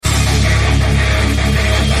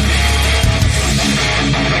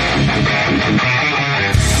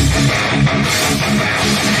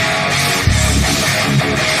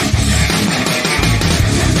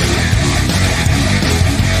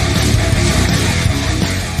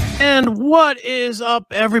And what is up,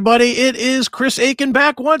 everybody? It is Chris Aiken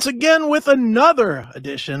back once again with another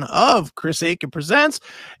edition of Chris Aiken Presents.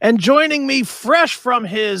 And joining me fresh from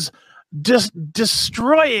his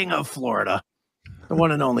destroying of Florida, the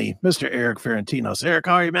one and only Mr. Eric Ferentinos. Eric,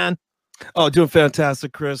 how are you, man? Oh, doing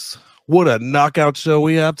fantastic, Chris. What a knockout show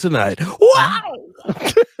we have tonight. Wow!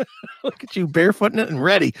 Look at you, barefooting it and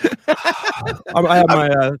ready.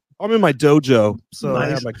 I'm in my dojo, so nice. I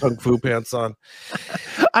have my kung fu pants on.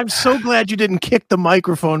 I'm so glad you didn't kick the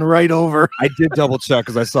microphone right over. I did double check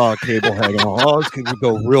because I saw a cable hanging on. Oh, this could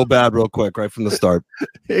go real bad real quick right from the start.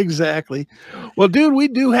 Exactly. Well, dude, we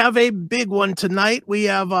do have a big one tonight. We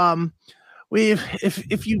have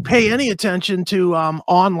if you pay any attention to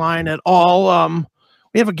online at all,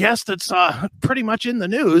 we have a guest that's pretty much in the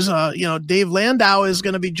news. Dave Landau is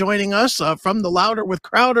going to be joining us from the Louder with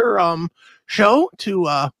Crowder show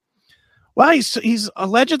to he's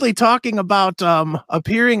allegedly talking about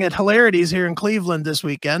appearing at Hilarities here in Cleveland this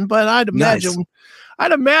weekend, but I'd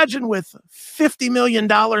imagine with $50 million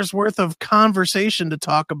worth of conversation to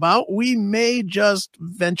talk about, we may just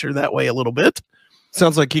venture that way a little bit.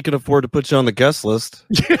 Sounds like he can afford to put you on the guest list.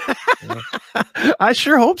 I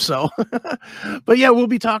sure hope so. But yeah, we'll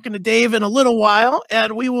be talking to Dave in a little while,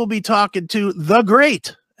 and we will be talking to the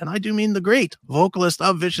great, and I do mean the great, vocalist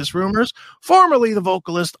of Vicious Rumors, formerly the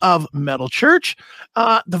vocalist of Metal Church,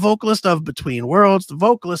 the vocalist of Between Worlds, the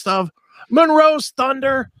vocalist of Munroe's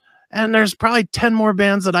Thunder, and there's probably 10 more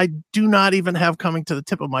bands that I do not even have coming to the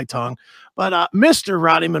tip of my tongue. But Mr.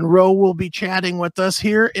 Ronny Munroe will be chatting with us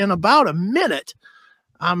here in about a minute.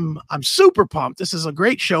 I'm super pumped. This is a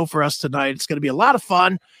great show for us tonight. It's going to be a lot of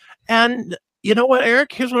fun. And you know what,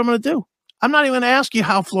 Eric? Here's what I'm going to do. I'm not even going to ask you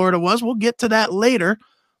how Florida was. We'll get to that later.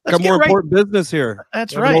 Got more important business here.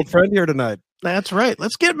 That's right. An old friend here tonight. That's right.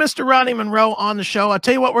 Let's get Mr. Ronny Munroe on the show. I'll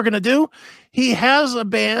tell you what we're going to do. He has a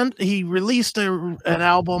band. He released an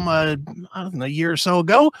album, a year or so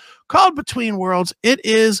ago called Between Worlds. It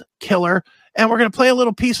is killer. And we're going to play a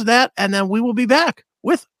little piece of that, and then we will be back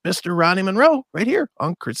with Mr. Ronny Munroe right here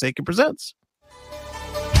on Chris Aiken Presents.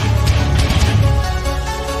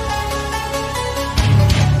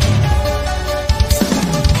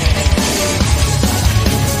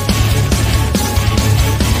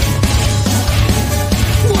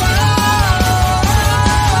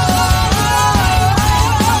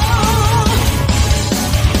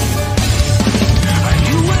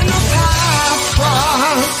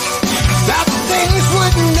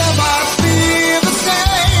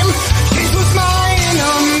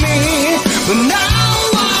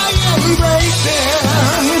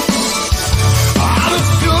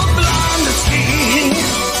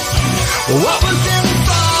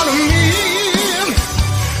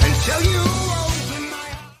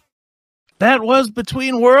 That was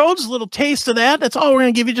Between Worlds, a little taste of that. That's all we're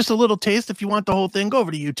going to give you, just a little taste. If you want the whole thing, go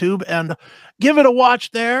over to YouTube and give it a watch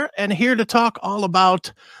there. And here to talk all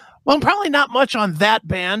about, well, probably not much on that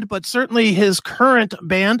band, but certainly his current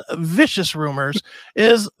band, Vicious Rumors,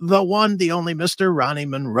 is the one, the only Mr. Ronny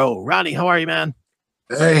Munroe. Ronny, how are you, man?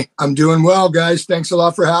 Hey, I'm doing well, guys. Thanks a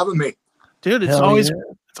lot for having me. Dude, it's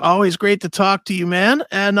always great to talk to you, man.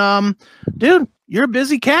 And dude, you're a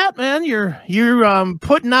busy cat, man. You're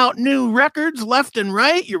putting out new records left and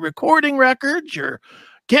right. You're recording records. You're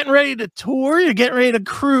getting ready to tour. You're getting ready to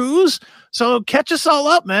cruise. So catch us all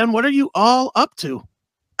up, man. What are you all up to?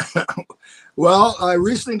 Well, I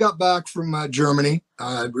recently got back from Germany.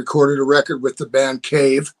 I recorded a record with the band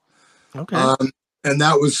Cave. Okay. And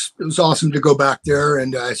it was awesome to go back there,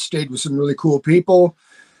 and I stayed with some really cool people.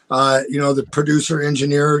 The producer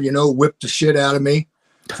engineer, whipped the shit out of me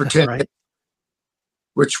for 10 right. days,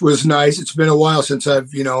 which was nice. It's been a while since I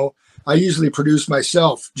usually produce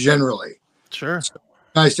myself generally. Sure. So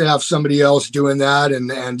nice to have somebody else doing that.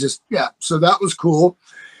 And just, yeah, so that was cool.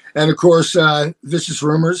 And of course, Vicious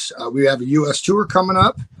Rumors, we have a US tour coming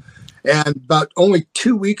up. And about only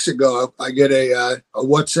 2 weeks ago, I get a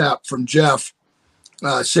WhatsApp from Jeff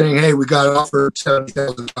saying, hey, we got an offer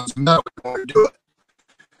 70,000 pounds of metal. We want to do it.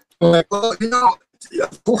 I'm like, well,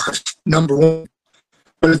 of course, number one.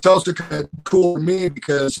 But it's also kind of cool for me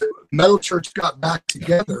because Metal Church got back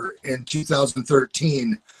together in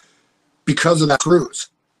 2013 because of that cruise.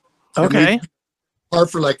 Okay.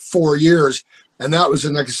 Apart for like 4 years. And that was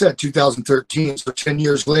in, like I said, 2013. So 10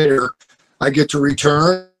 years later, I get to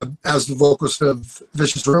return as the vocalist of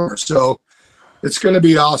Vicious Rumors. So it's going to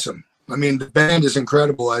be awesome. I mean, the band is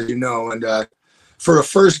incredible, as you know. And for a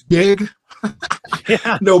first gig,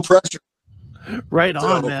 yeah, no pressure. Right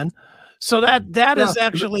on, man. So that is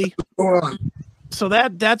actually So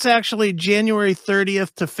that's actually January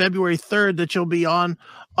 30th to February 3rd that you'll be on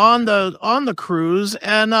the cruise.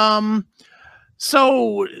 And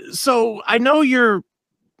so I know you're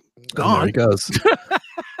gone. There he goes.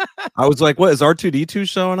 I was like, what is R2D2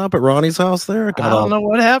 showing up at Ronnie's house there? I don't know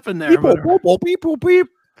what happened there. Beep.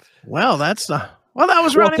 Well, that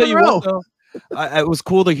was Ronny Munroe. It was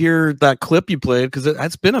cool to hear that clip you played because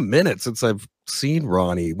it's been a minute since I've seen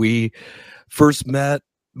Ronnie. We first met,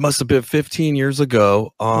 must have been 15 years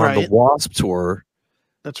ago on the Wasp tour.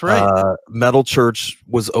 That's right. Metal Church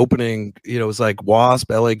was opening, it was like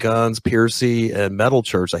Wasp, LA Guns, Piercy, and Metal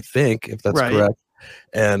Church, I think, if that's correct.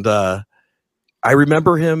 And I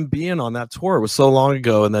remember him being on that tour. It was so long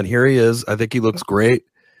ago. And then here he is. I think he looks great.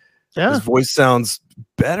 Yeah. His voice sounds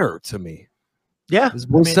better to me. Yeah. His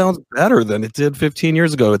voice sounds better than it did 15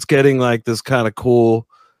 years ago. It's getting like this kind of cool,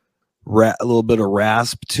 a little bit of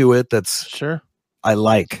rasp to it. That's I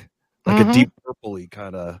like a deep purpley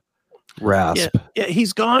kind of rasp. Yeah,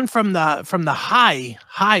 he's gone from the high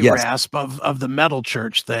rasp of the Metal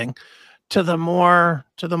Church thing to the more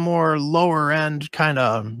lower end kind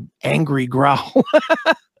of angry growl.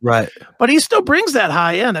 Right. But he still brings that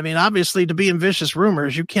high end. I mean, obviously to be in Vicious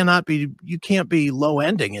Rumors, you can't be low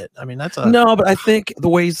ending it. I mean, no, but I think the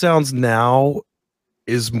way he sounds now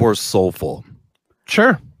is more soulful.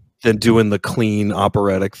 Sure. Than doing the clean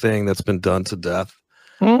operatic thing that's been done to death.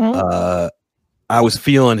 I was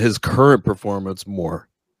feeling his current performance more.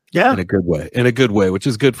 Yeah. In a good way, which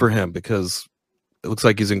is good for him because it looks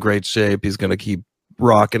like he's in great shape. He's going to keep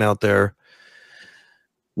rocking out there.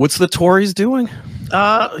 What's the tour he's doing?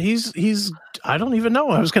 He's I don't even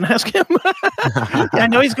know. I was going to ask him. Yeah, I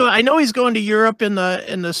know he's going to Europe in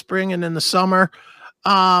the spring and in the summer.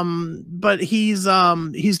 But he's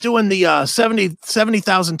doing the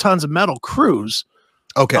 70,000 tons of metal cruise.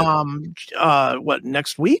 Okay. What,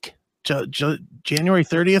 next week? January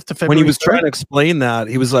 30th to February. When he was trying to explain that,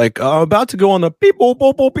 he was like, I'm about to go on the beep.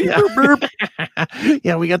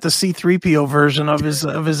 Yeah, we got the C3PO version of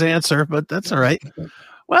his answer, but that's all right.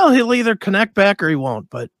 Well, he'll either connect back or he won't,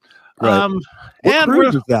 but What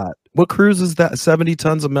cruise is that? 70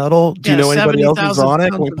 tons of metal? Do you know anybody else who's on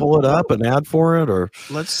it? Can we pull it up, an ad for it, or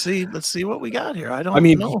let's see what we got here. I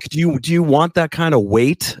mean, know. Do you want that kind of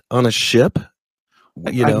weight on a ship?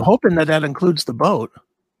 I'm hoping that includes the boat.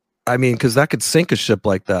 I mean, because that could sink a ship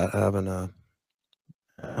like that, having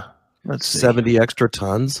let's see. 70 extra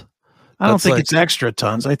tons. I don't think it's extra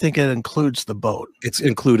tons. I think it includes the boat. It's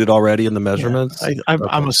included already in the measurements. Yeah,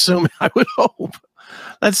 I'm assuming. I would hope.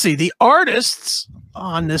 Let's see the artists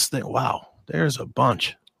on this thing. Wow, there's a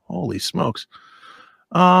bunch. Holy smokes!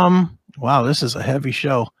 Wow, this is a heavy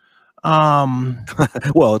show.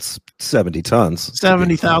 Well, it's 70 tons.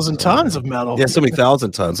 70,000 tons of metal. Yeah,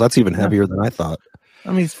 70,000 tons. That's even heavier than I thought.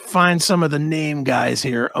 Let me find some of the name guys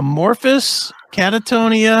here. Amorphous,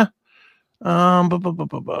 Catatonia,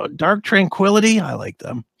 Dark Tranquility. I like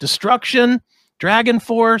them. Destruction, Dragon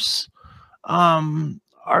Force.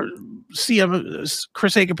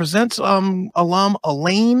 Chris Aiken Presents alum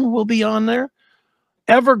Elaine will be on there.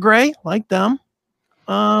 Evergrey, like them.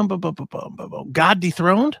 God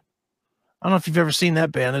Dethroned. I don't know if you've ever seen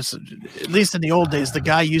that band. It's, at least in the old days, the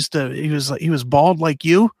guy he was bald like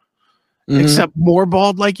you. Except more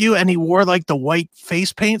bald like you, and he wore like the white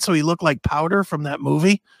face paint, so he looked like Powder from that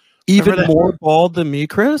movie. Even more bald than me,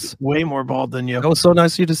 Chris? Way more bald than you. That was so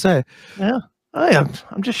nice of you to say. Yeah, I am.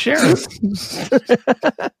 I'm just sharing.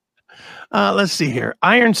 Let's see here.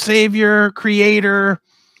 Iron Savior, Creator,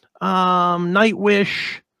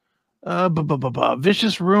 Nightwish,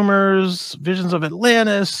 Vicious Rumors, Visions of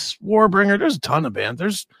Atlantis, Warbringer. There's a ton of bands.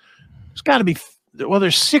 There's got to be... Well,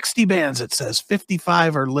 there's 60 bands, it says.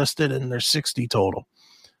 55 are listed, and there's 60 total.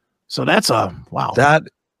 So that's wow. That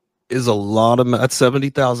is a lot of that's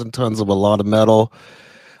 70,000 tons of a lot of metal.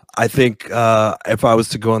 I think if I was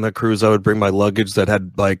to go on that cruise, I would bring my luggage that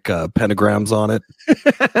had like pentagrams on it.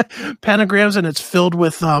 Pentagrams, and it's filled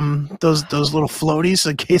with those little floaties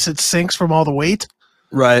in case it sinks from all the weight.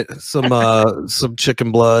 Right. Some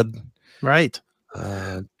chicken blood. Right.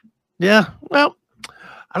 Yeah. Well,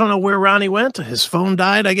 I don't know where Ronnie went. His phone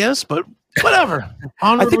died, I guess, but whatever.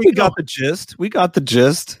 I think we got the gist. We got the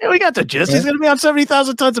gist. Yeah, we got the gist. Yeah. He's going to be on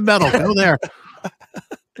 70,000 tons of metal. Go there.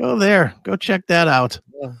 Go there. Go check that out.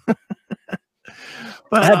 But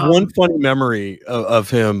I have one funny memory of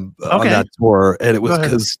him on that tour, and it was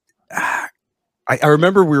because I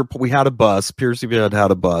remember we had a bus. Piercy had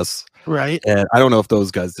a bus. Right. And I don't know if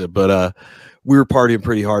those guys did, but we were partying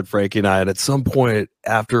pretty hard, Frankie and I. And at some point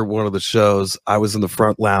after one of the shows, I was in the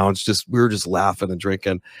front lounge. We were just laughing and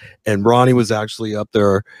drinking. And Ronnie was actually up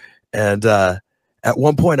there. And at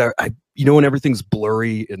one point, I you know, when everything's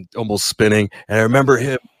blurry and almost spinning. And I remember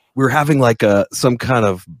him, we were having like some kind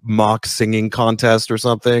of mock singing contest or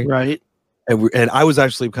something. Right. And I was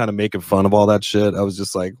actually kind of making fun of all that shit. I was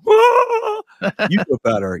just like, whoa! You do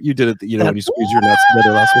better. You did it, you know, when you squeeze your nuts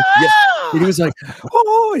together last week. Yeah. And he was like,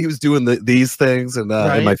 oh, he was doing these things and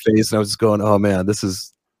in my face. And I was just going, oh man,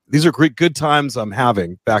 these are great, good times I'm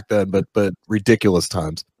having back then, but ridiculous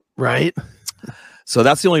times. Right. So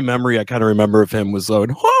that's the only memory I kind of remember of him was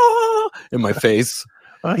going, oh, in my face.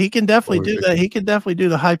 Well, he can definitely do that. He can definitely do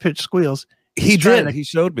the high pitched squeals. He did. He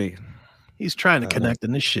showed me. He's trying to connect,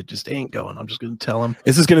 and this shit just ain't going. I'm just going to tell him.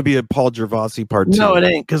 This is going to be a Paul Gervasi part 2. No, it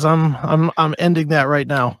ain't, because I'm ending that right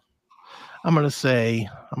now. I'm going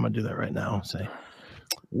to do that right now. Say,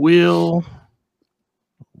 we'll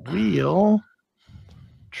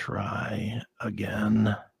try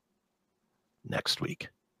again next week.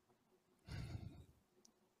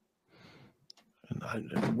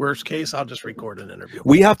 Worst case, I'll just record an interview.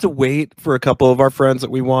 We have to wait for a couple of our friends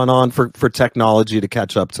that we want on for technology to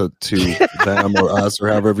catch up to them or us or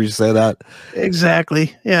however you say that.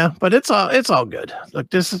 Exactly. Yeah, but it's all good. Look,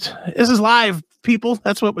 this is live, people.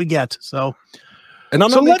 That's what we get. So, and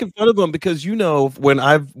I'm not making fun of them because, you know, when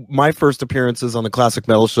my first appearances on the Classic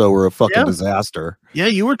Metal Show were a fucking disaster. Yeah,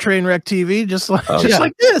 you were Trainwreck TV, just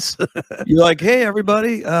like this. You're like, hey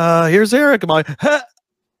everybody, here's Eric. I'm like, huh.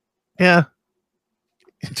 Yeah.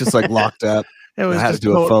 Just like locked up. I had to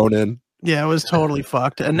do a phone in. Yeah, it was totally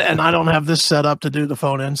fucked. And I don't have this set up to do the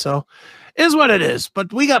phone in, so is what it is.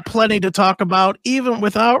 But we got plenty to talk about, even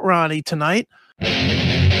without Ronnie tonight.